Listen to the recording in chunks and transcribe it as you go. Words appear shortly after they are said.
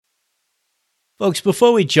Folks,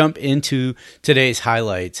 before we jump into today's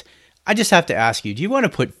highlights, I just have to ask you, do you want to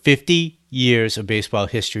put 50 years of baseball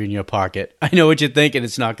history in your pocket? I know what you're thinking,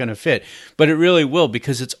 it's not going to fit, but it really will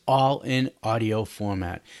because it's all in audio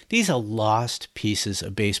format. These are lost pieces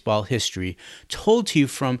of baseball history told to you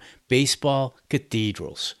from baseball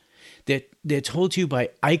cathedrals. They're told to you by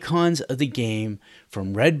icons of the game,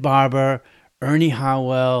 from Red Barber, Ernie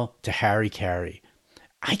Howell, to Harry Carey.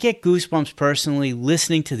 I get goosebumps personally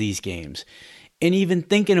listening to these games and even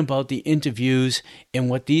thinking about the interviews and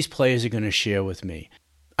what these players are going to share with me.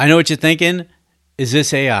 I know what you're thinking. Is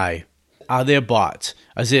this AI? Are there bots?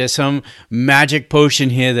 Is there some magic potion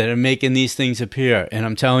here that are making these things appear? And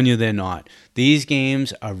I'm telling you, they're not. These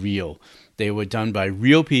games are real. They were done by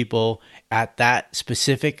real people at that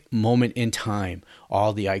specific moment in time.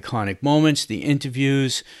 All the iconic moments, the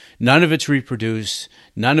interviews, none of it's reproduced,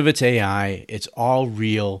 none of it's AI. It's all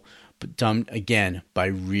real, but done, again, by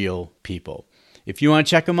real people. If you want to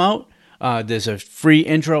check them out, there's a free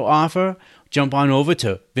intro offer. Jump on over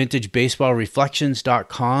to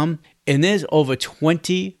vintagebaseballreflections.com, and there's over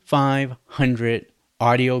 2,500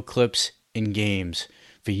 audio clips and games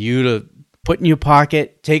for you to put in your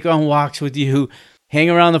pocket, take on walks with you, hang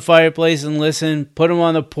around the fireplace and listen, put them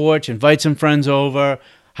on the porch, invite some friends over.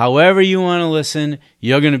 However you want to listen,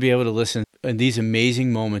 you're going to be able to listen to these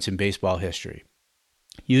amazing moments in baseball history.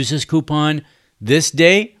 Use this coupon this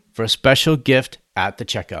day for a special gift at the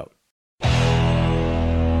checkout.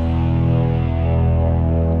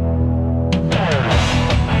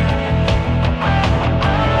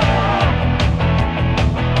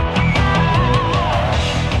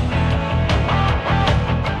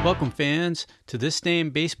 Welcome, fans, to This Day in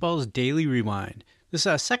Baseball's Daily Rewind. This is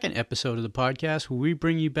our second episode of the podcast where we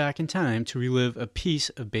bring you back in time to relive a piece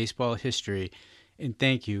of baseball history, and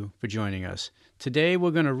thank you for joining us. Today,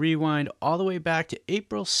 we're going to rewind all the way back to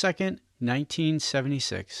April 2nd,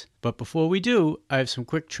 1976. But before we do, I have some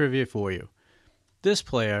quick trivia for you. This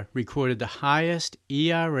player recorded the highest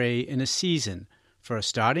ERA in a season for a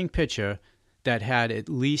starting pitcher that had at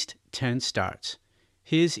least 10 starts.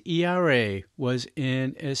 His ERA was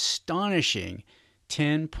an astonishing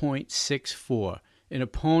 10.64, and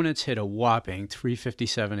opponents hit a whopping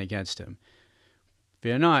 .357 against him.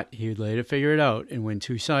 Fear not, he would later figure it out and win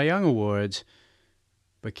 2 Cy Young Awards.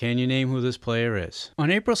 But can you name who this player is?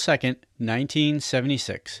 On April 2nd,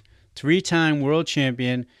 1976, 3-time world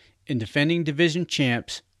champion and defending division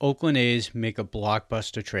champs Oakland A's make a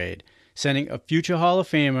blockbuster trade, sending a future Hall of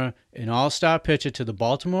Famer and all-star pitcher to the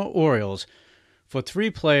Baltimore Orioles for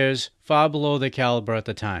 3 players far below their caliber at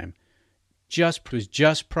the time. Was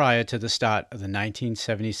just prior to the start of the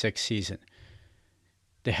 1976 season.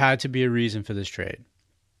 There had to be a reason for this trade.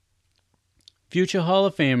 Future Hall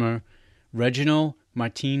of Famer Reginald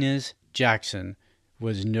Martinez Jackson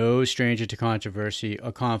was no stranger to controversy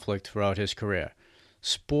or conflict throughout his career.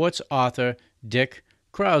 Sports author Dick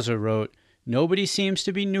Krauser wrote, "Nobody seems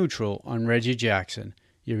to be neutral on Reggie Jackson.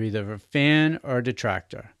 You're either a fan or a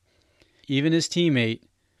detractor." Even his teammate,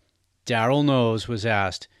 Darryl Nose, was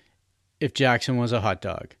asked if Jackson was a hot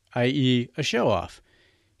dog, i.e. a show-off.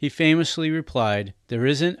 He famously replied, "There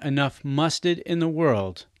isn't enough mustard in the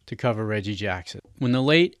world to cover Reggie Jackson." When the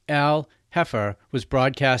late Al Heffer was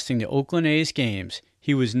broadcasting the Oakland A's games,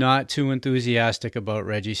 he was not too enthusiastic about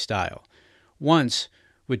Reggie's style. Once,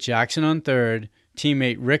 with Jackson on third,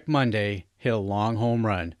 teammate Rick Monday hit a long home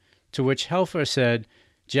run, to which Helfer said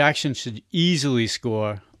Jackson should easily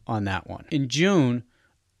score on that one. In June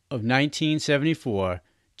of 1974,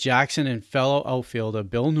 Jackson and fellow outfielder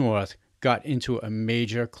Bill North got into a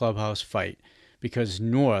major clubhouse fight because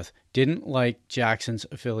North didn't like Jackson's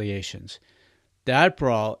affiliations. That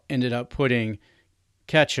brawl ended up putting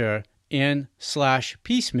catcher and /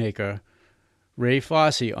 peacemaker Ray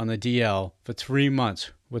Fosse on the DL for 3 months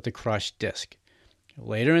with a crushed disc.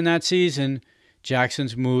 Later in that season,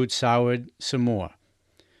 Jackson's mood soured some more.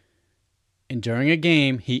 And during a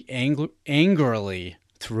game, he angrily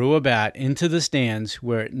threw a bat into the stands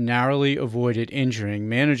where it narrowly avoided injuring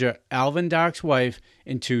manager Alvin Dark's wife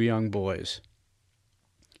and 2 young boys.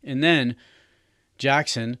 And then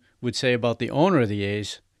Jackson would say about the owner of the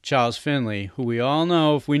A's, Charles Finley, who we all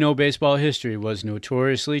know, if we know baseball history, was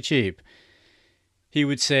notoriously cheap. He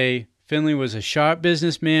would say Finley was a sharp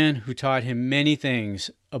businessman who taught him many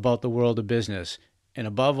things about the world of business, and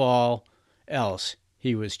above all else,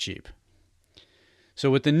 he was cheap.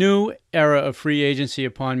 So with the new era of free agency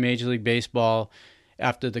upon Major League Baseball,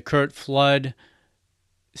 after the Curt Flood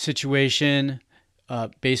situation,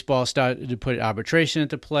 baseball started to put arbitration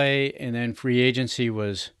into play, and then free agency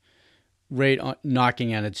was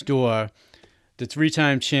knocking at its door. The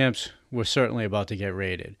 3-time champs were certainly about to get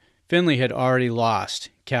raided. Finley had already lost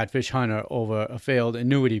Catfish Hunter over a failed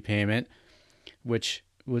annuity payment, which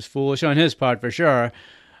was foolish on his part for sure.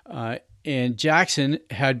 And Jackson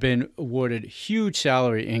had been awarded huge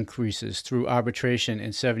salary increases through arbitration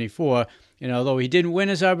in 74. And although he didn't win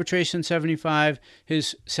his arbitration in 75,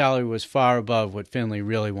 his salary was far above what Finley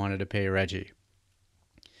really wanted to pay Reggie.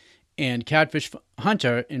 And Catfish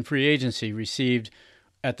Hunter in free agency received,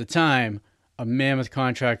 at the time, a mammoth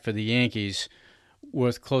contract for the Yankees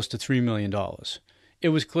worth close to $3 million. It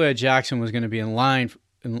was clear Jackson was going to be in line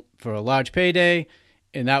for a large payday,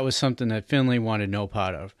 and that was something that Finley wanted no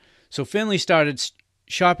part of. So Finley started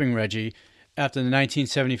shopping Reggie after the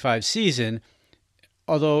 1975 season.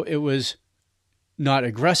 Although it was not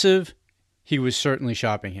aggressive, he was certainly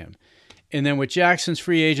shopping him. And then with Jackson's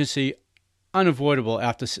free agency unavoidable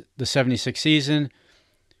after the 76 season,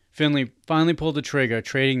 Finley finally pulled the trigger,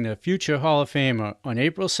 trading the future Hall of Famer on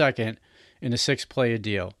April 2nd in a 6-player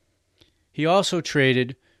deal. He also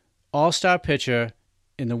traded all-star pitcher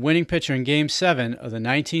and the winning pitcher in Game 7 of the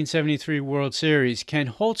 1973 World Series, Ken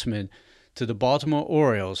Holtzman, to the Baltimore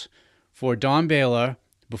Orioles for Don Baylor,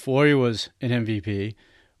 before he was an MVP,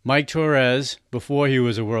 Mike Torres, before he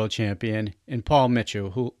was a world champion, and Paul Mitchell,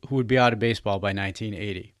 who would be out of baseball by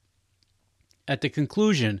 1980. At the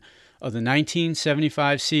conclusion of the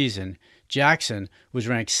 1975 season, Jackson was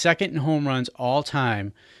ranked second in home runs all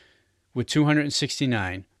time with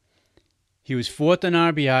 269. He was fourth in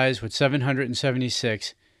RBIs with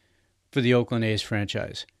 776 for the Oakland A's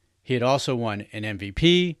franchise. He had also won an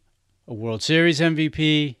MVP, a World Series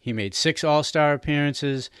MVP. He made 6 All-Star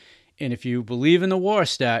appearances. And if you believe in the WAR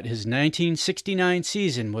stat, his 1969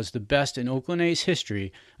 season was the best in Oakland A's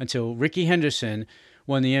history until Rickey Henderson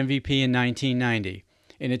won the MVP in 1990.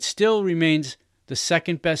 And it still remains the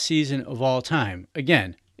second best season of all time,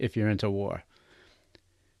 again, if you're into WAR.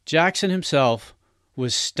 Jackson himself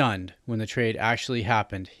was stunned when the trade actually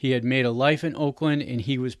happened. He had made a life in Oakland, and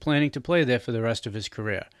he was planning to play there for the rest of his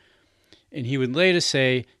career. And he would later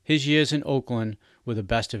say his years in Oakland were the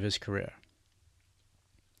best of his career.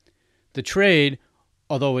 The trade,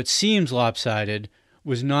 although it seems lopsided,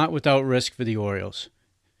 was not without risk for the Orioles.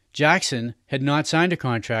 Jackson had not signed a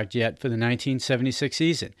contract yet for the 1976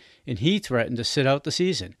 season, and he threatened to sit out the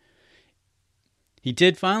season. He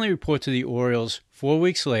did finally report to the Orioles 4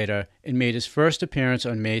 weeks later and made his first appearance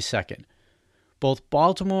on May 2nd. Both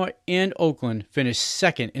Baltimore and Oakland finished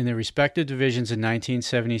second in their respective divisions in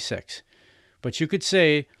 1976. But you could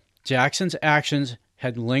say Jackson's actions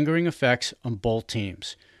had lingering effects on both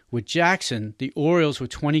teams. With Jackson, the Orioles were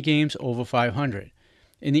 20 games over 500,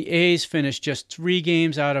 and the A's finished just 3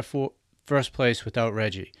 games out of first place without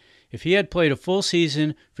Reggie. If he had played a full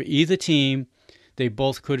season for either team, they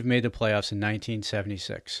both could have made the playoffs in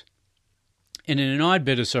 1976. And in an odd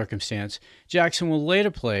bit of circumstance, Jackson will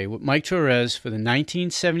later play with Mike Torres for the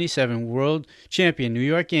 1977 World Champion New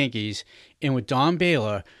York Yankees and with Don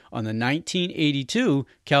Baylor on the 1982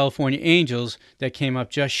 California Angels that came up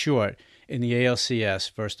just short in the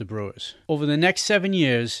ALCS versus the Brewers. Over the next 7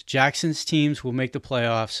 years, Jackson's teams will make the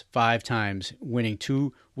playoffs 5 times, winning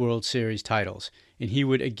 2 World Series titles, and he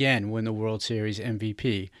would again win the World Series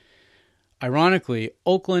MVP. Ironically,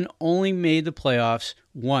 Oakland only made the playoffs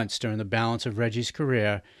once during the balance of Reggie's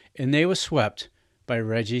career, and they were swept by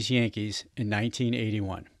Reggie's Yankees in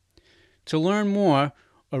 1981. To learn more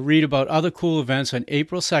or read about other cool events on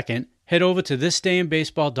April 2nd, head over to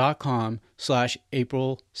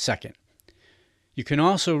thisdayinbaseball.com/April 2nd. You can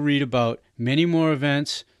also read about many more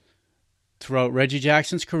events throughout Reggie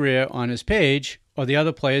Jackson's career on his page or the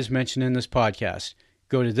other players mentioned in this podcast.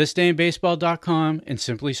 Go to thisdayinbaseball.com and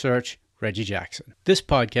simply search Reggie Jackson. This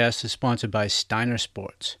podcast is sponsored by Steiner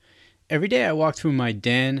Sports. Every day I walk through my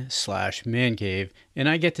den/man cave and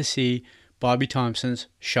I get to see Bobby Thompson's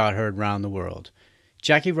shot heard round the world,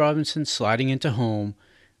 Jackie Robinson sliding into home,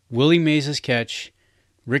 Willie Mays' catch,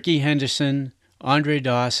 Rickey Henderson, Andre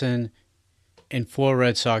Dawson, and 4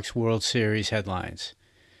 Red Sox World Series headlines.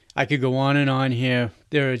 I could go on and on here.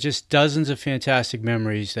 There are just dozens of fantastic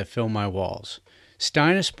memories that fill my walls.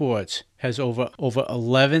 Steiner Sports has over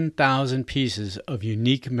 11,000 pieces of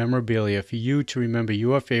unique memorabilia for you to remember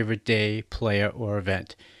your favorite day, player, or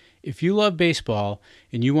event. If you love baseball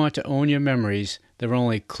and you want to own your memories, they're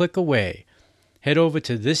only a click away. Head over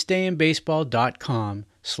to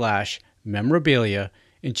thisdayinbaseball.com/memorabilia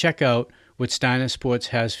and check out what Steiner Sports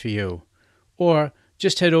has for you. Or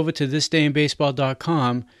just head over to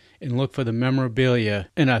thisdayinbaseball.com and look for the memorabilia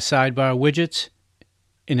in our sidebar widgets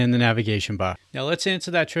and in the navigation bar. Now let's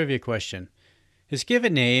answer that trivia question. His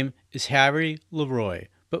given name is Harry Leroy,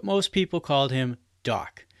 but most people called him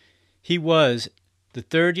Doc. He was the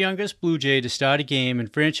third youngest Blue Jay to start a game in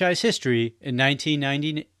franchise history in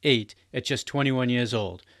 1998 at just 21 years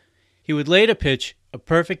old. He would later pitch a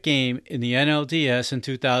perfect game in the NLDS in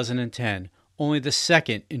 2010, only the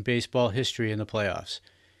second in baseball history in the playoffs.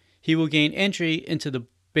 He will gain entry into the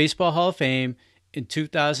Baseball Hall of Fame in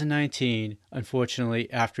 2019,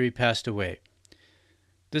 unfortunately, after he passed away.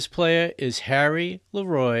 This player is Harry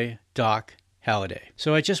Leroy Doc Halladay.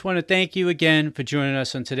 So I just want to thank you again for joining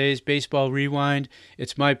us on today's Baseball Rewind.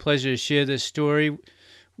 It's my pleasure to share this story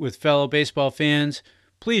with fellow baseball fans.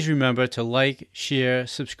 Please remember to like, share,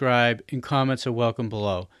 subscribe, and comments are welcome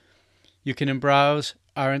below. You can browse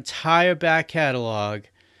our entire back catalog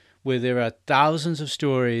where there are thousands of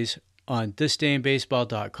stories on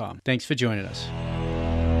thisdayinbaseball.com. Thanks for joining us.